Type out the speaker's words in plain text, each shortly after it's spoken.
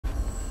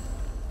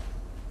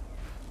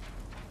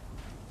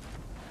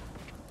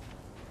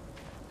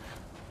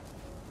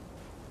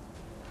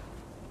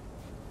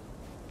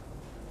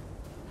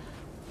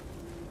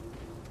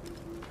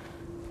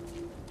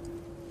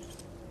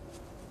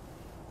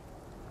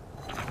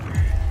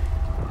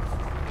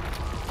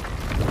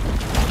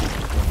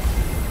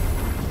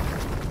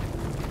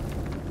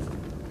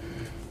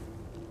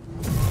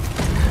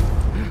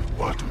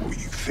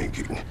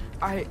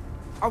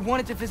I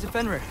wanted to visit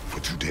Fenrir. For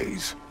 2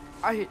 days.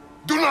 I...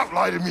 Do not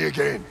lie to me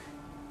again!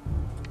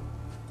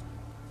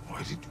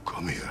 Why did you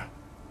come here?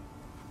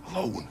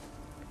 Alone?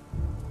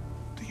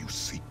 Do you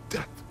seek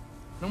death?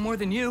 No more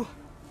than you.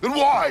 Then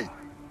why?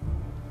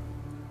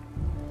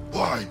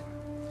 Why?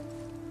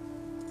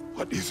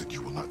 What is it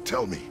you will not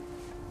tell me?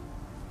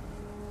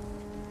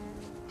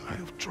 I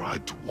have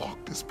tried to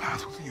walk this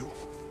path with you.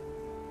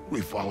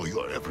 We follow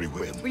your every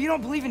whim. But you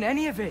don't believe in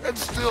any of it. And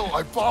still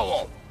I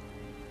follow.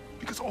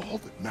 Because all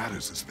that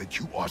matters is that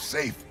you are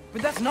safe.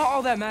 But that's not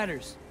all that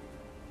matters.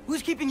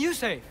 Who's keeping you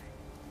safe?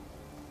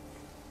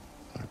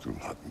 I do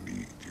not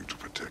need you to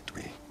protect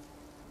me.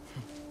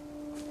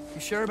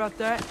 You sure about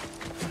that?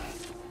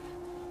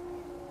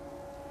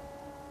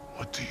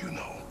 What do you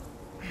know?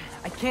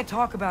 I can't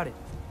talk about it.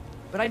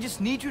 But I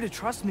just need you to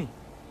trust me.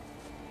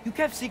 You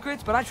kept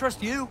secrets, but I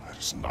trust you. That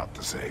is not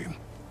the same.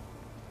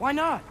 Why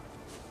not?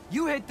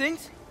 You hid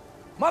things.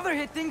 Mother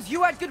hid things.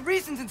 You had good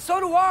reasons, and so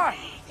do I.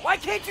 Why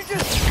can't you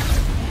just...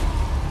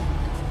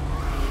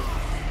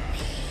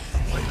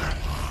 Later.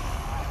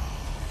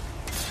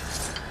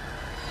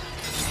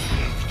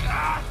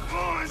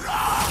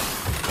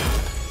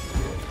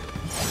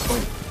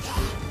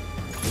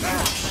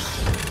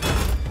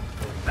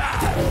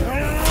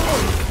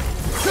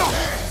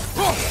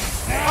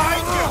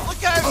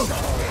 Look out!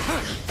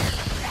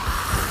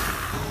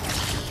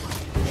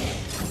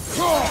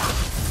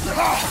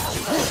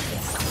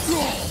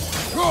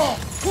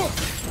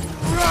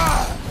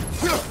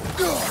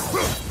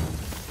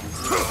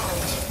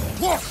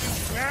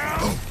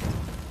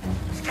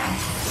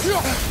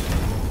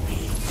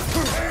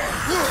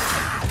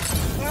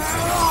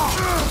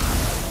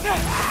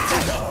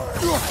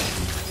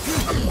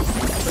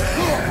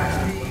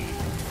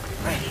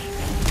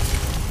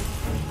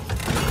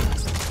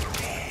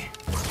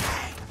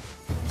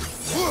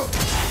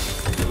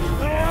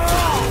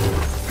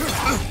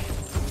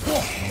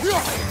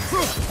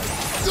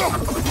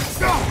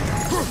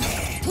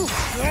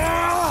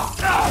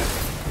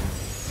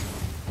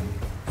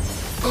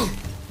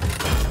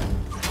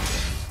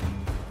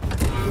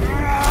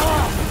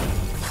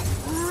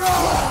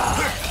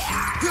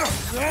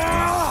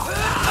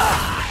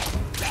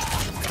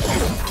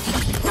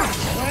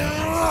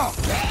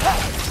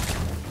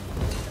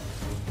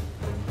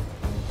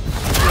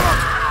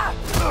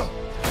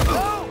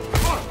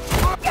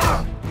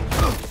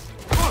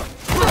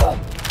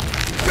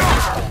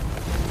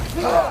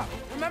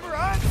 Remember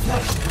us?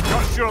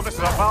 Not sure this is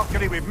a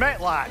Valkyrie we've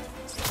met, lad.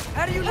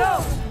 How do you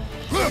know?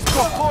 It's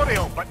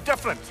corporeal, but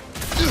different.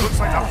 Looks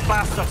like a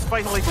bastard's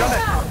finally done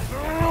it. I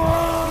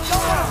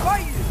don't want to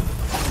fight you.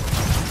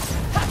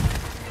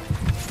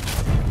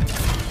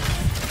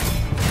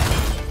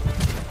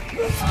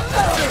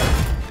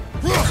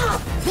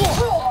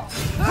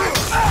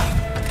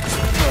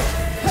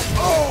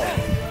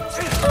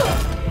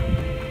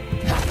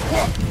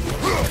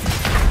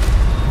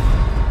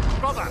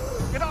 Brother,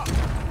 get up!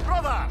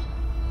 Brother!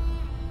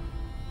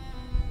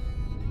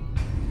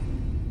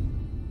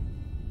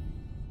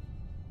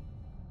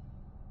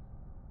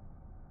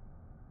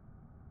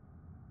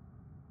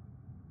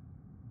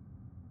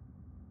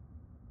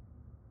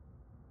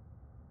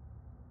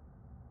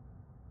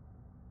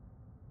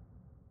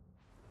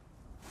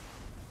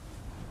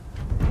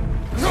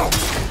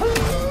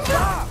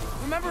 Stop!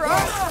 Remember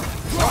us?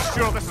 Not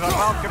sure this is a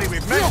Valkyrie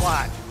we've met,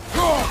 lad.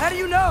 How do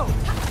you know?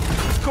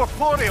 It's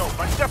corporeal,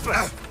 but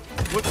different.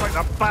 Looks like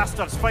the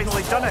bastard's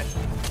finally done it.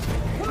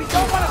 We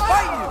don't want to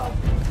fight you.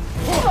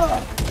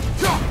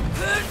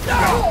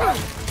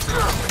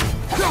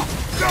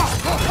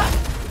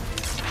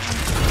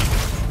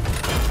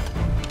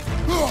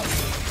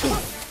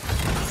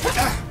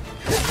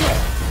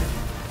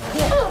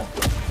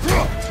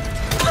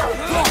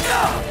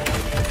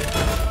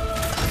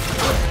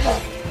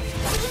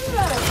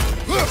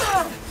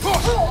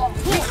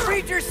 We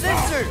freed your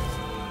sister.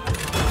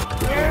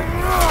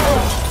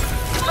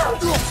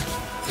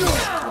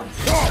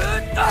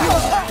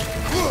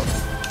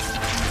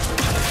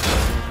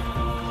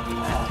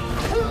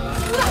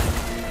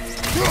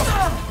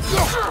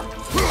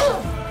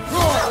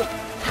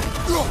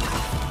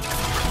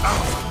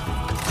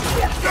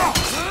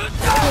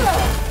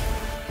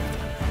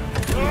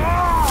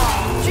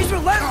 She's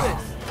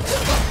relentless.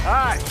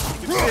 Aye,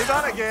 you can say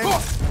that again.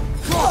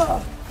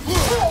 Stop!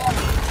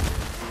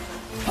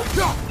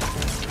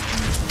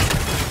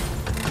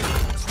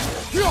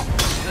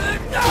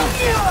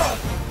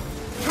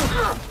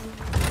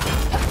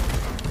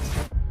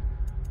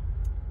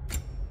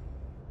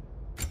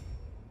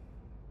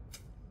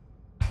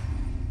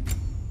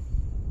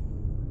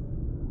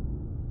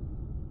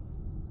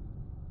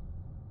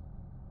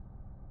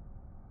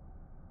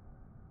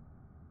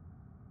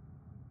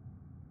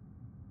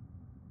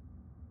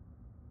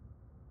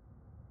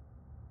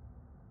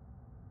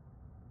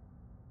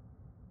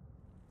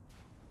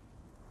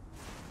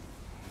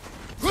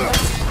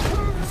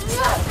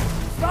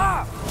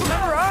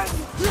 Remember us?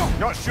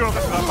 Not sure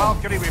this is a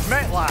Valkyrie we've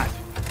met, lad.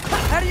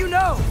 How do you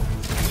know?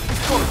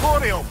 It's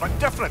corporeal, but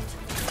different.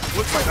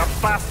 Looks like the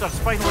bastard's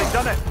finally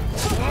done it.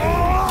 We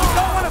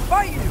don't want to gonna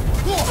fight you!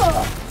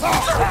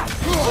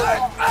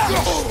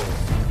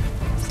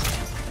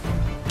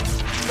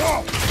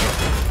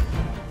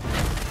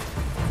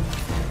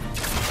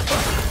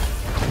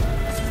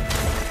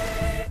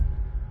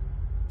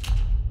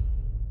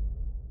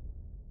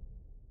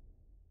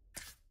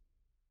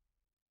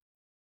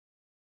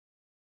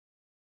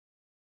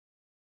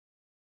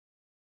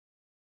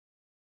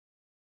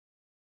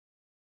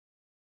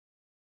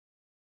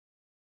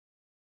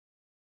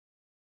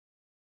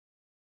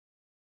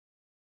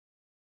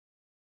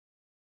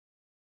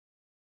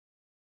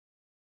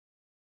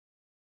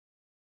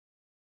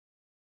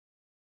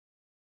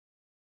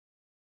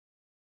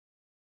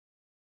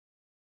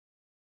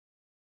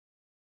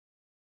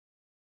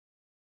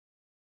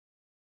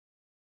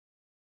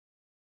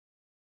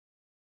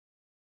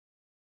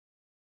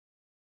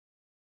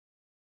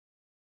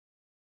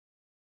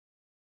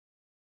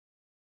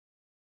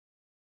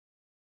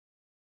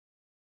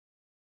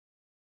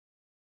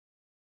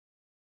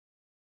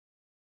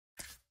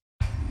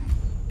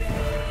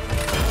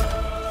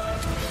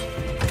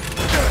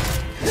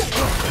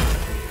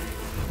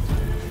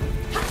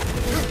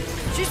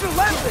 She's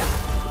relentless!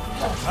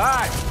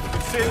 Aye, you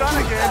can say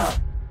that again.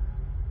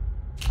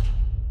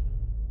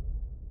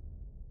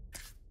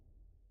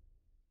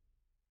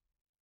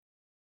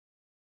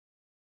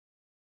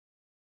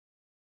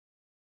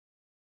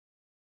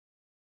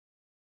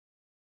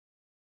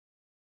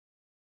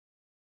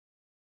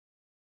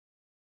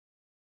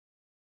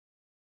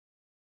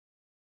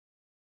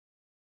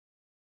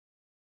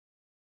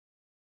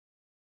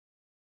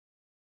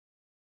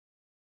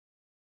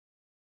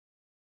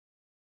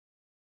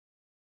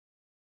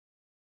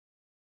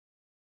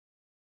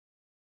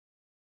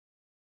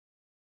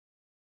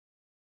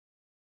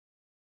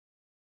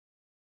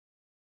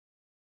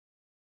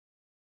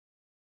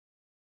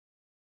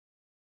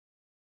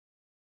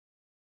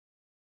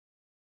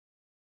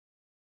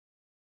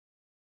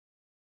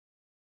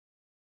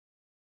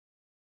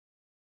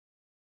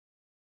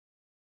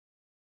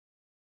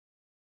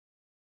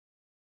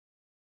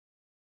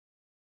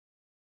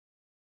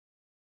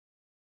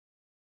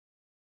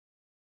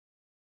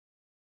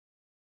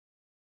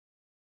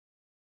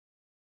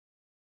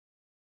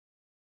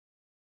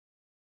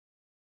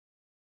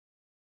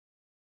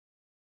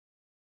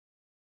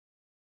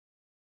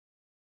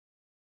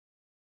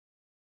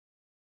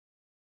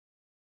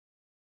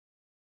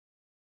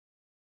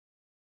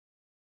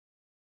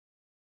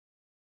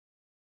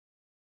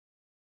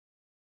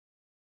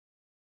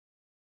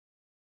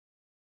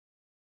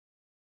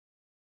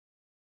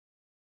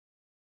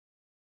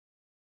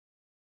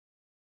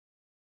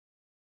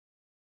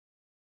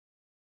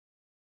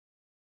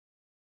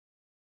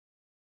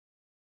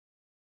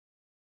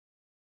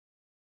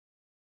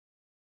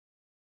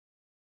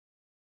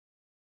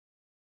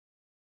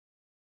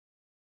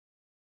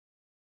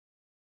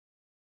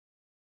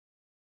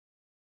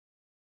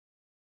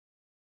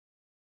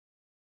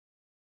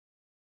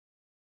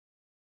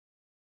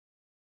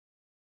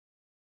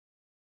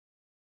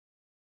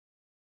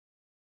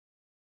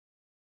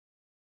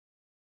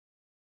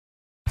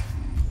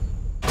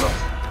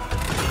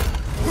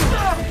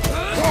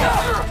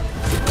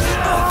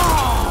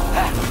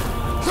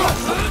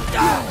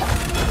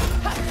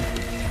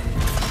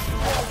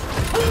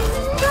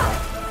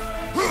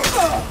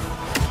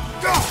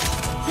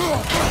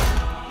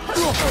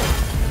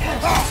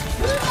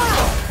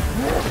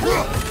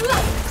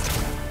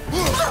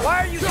 Why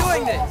are you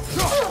doing this?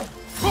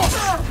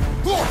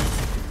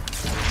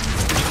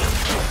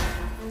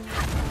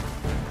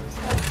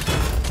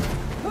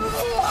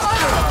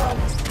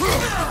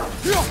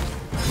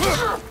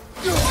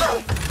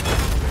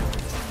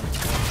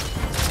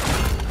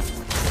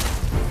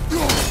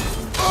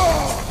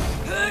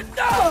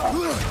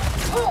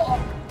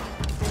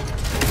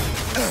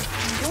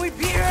 Can we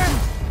beat him?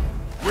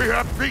 We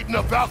have beaten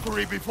a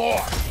Valkyrie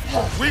before.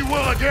 We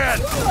will again.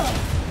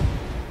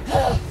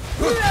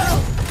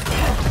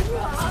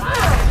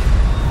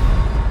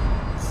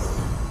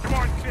 Come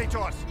on,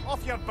 Kratos,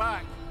 off your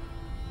back.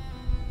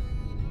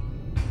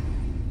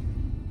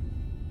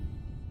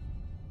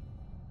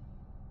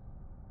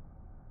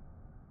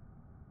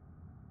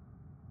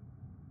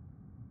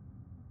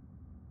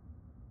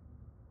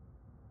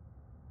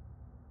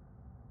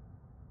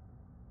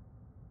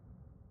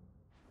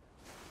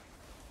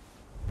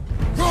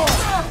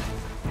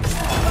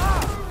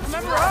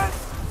 Remember us?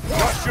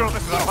 Not sure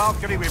this is a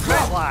Valkyrie we've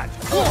met, lad.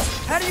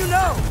 How do you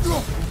know?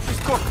 She's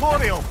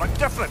corporeal, but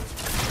different.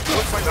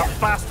 Looks like the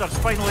bastard's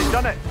finally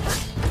done it.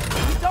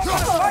 We don't want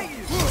to fight you!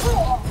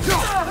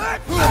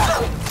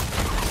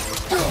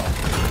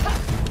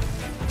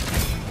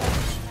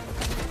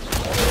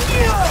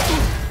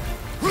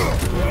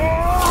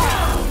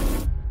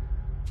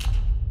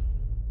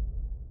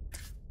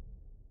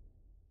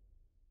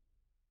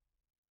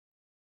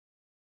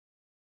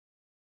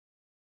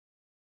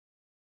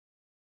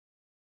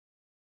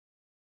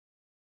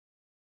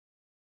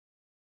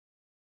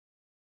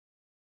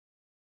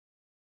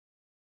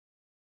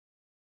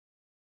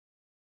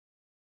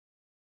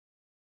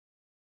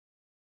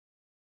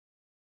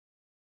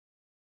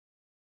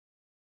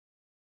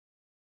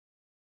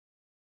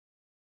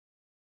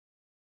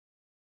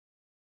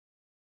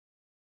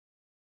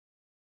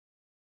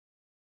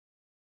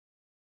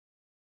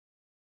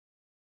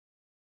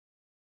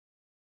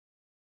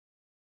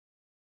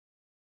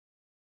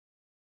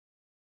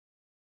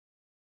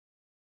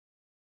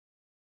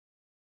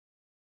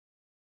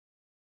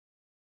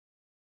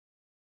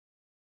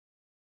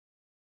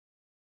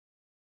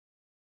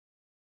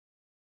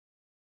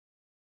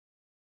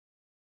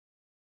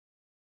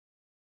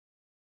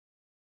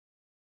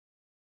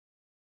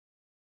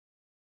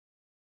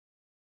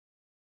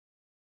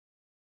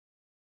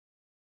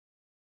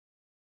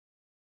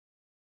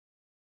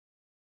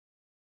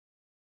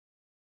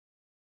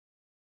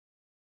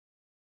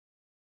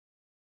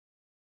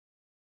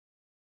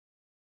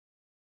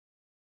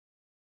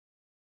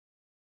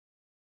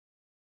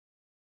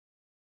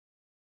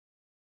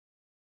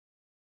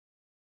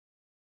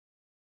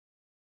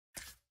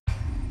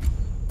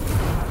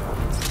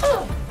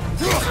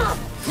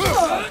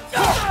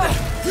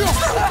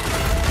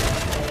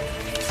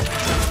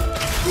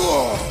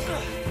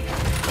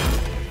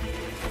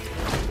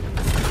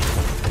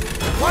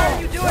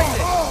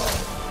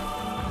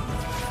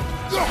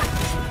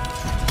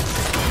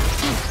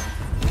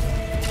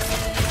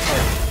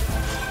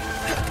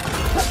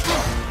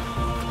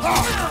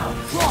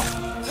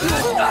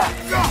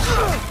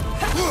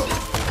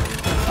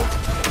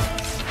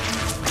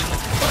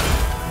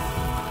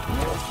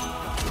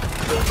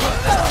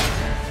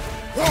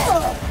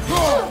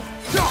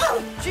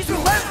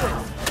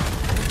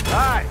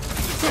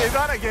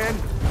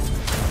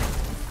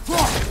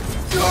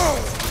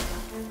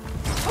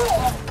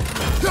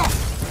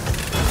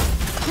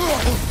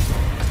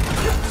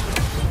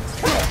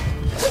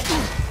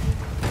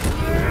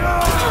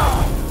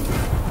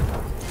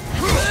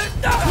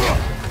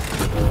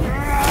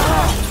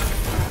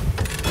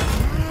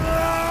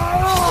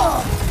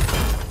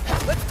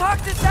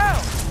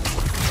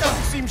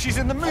 seems she's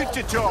in the mood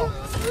to talk.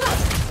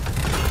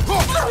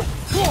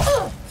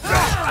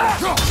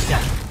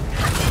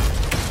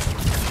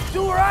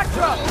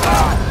 Duratra!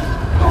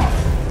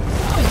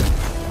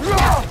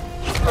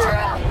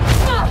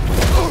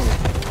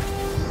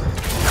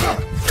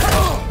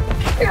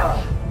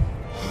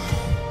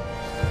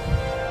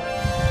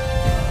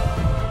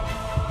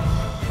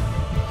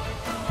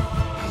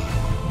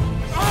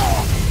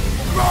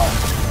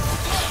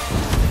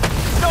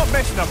 Not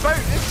messing about,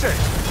 is she?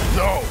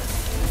 No!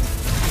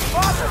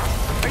 Father,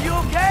 are you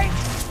okay?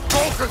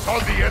 Focus on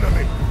the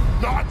enemy,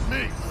 not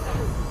me!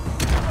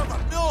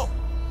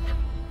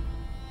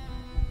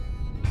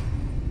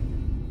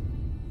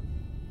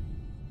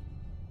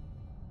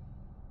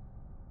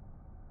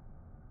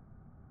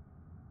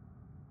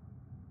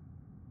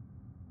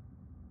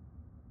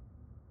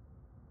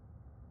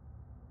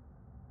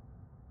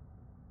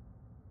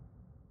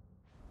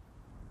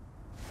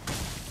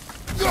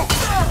 No!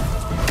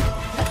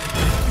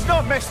 She's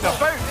not messing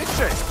about, is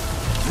she?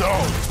 No!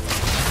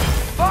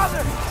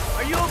 Father,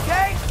 are you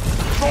okay?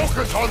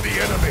 Focus on the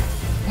enemy,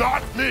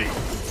 not me!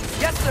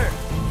 Yes, sir.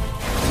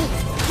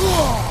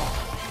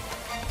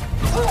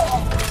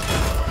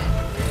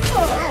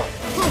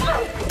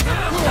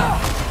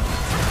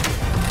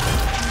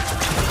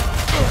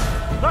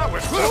 That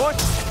was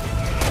close.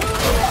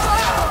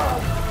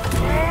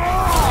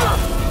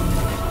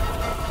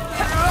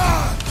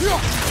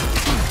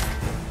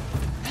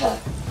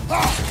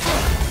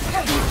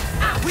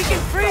 We can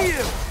free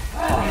you!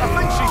 I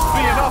think she's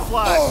free enough,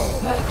 lad.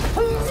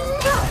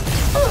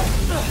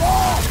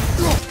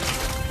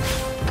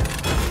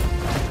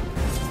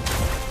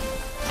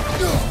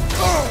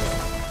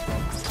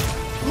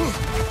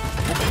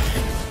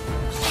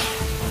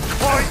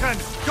 Poison!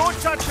 Don't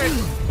touch it!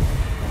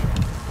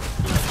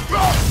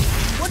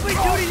 What'd we do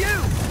to you?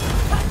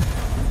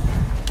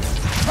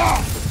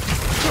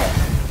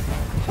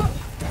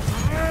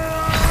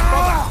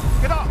 Brother!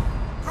 Get up!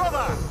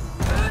 Brother!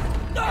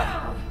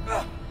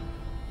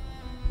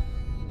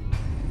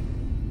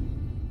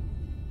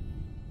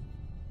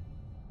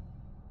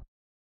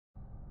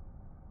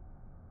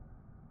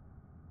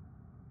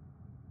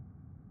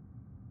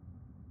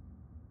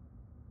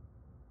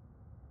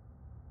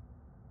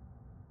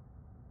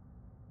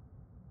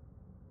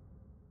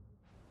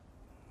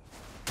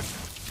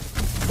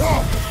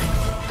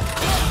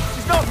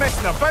 She's not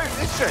messing about,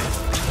 is she?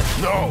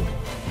 No!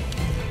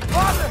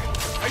 Father,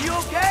 are you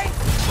okay?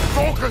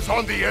 Focus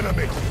on the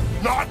enemy,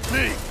 not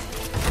me!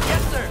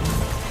 Yes, sir.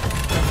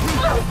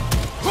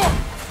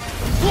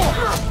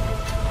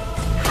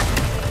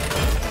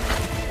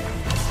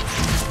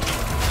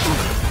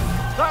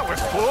 That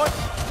was close.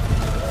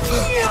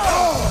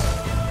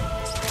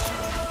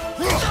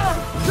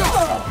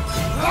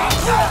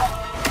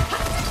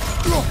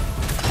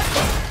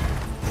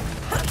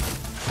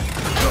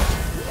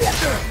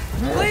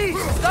 Please,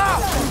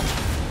 stop!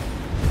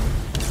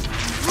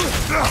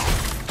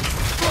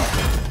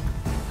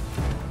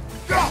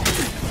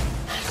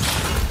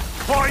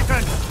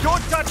 Poison!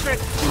 Don't touch it!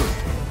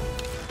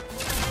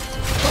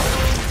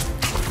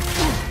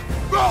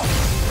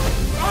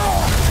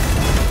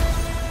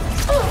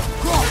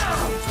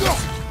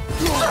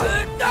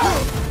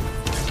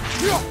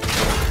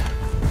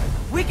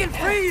 We can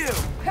free you!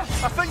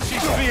 I think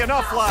she's free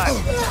enough, lad.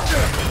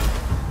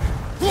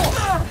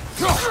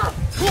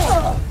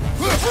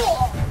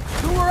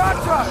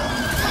 Duratra!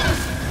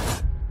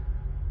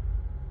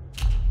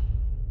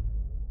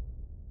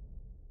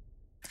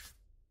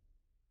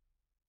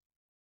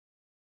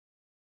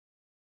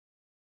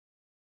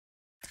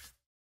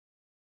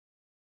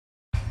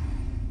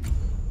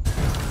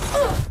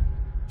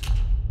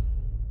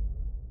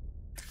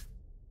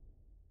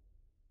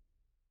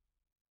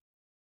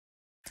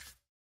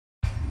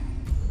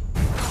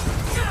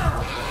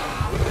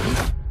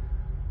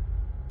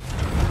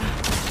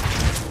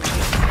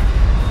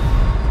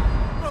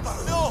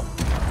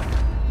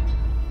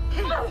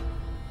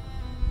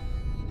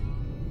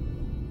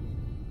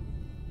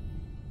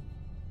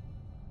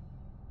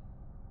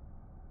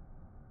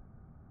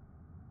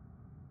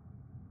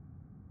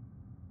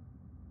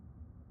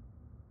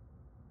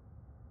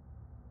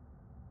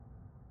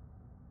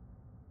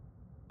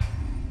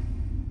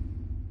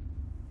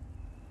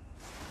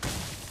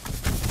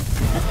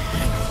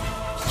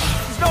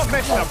 She's not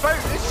messing about,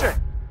 is she?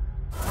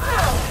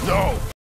 No!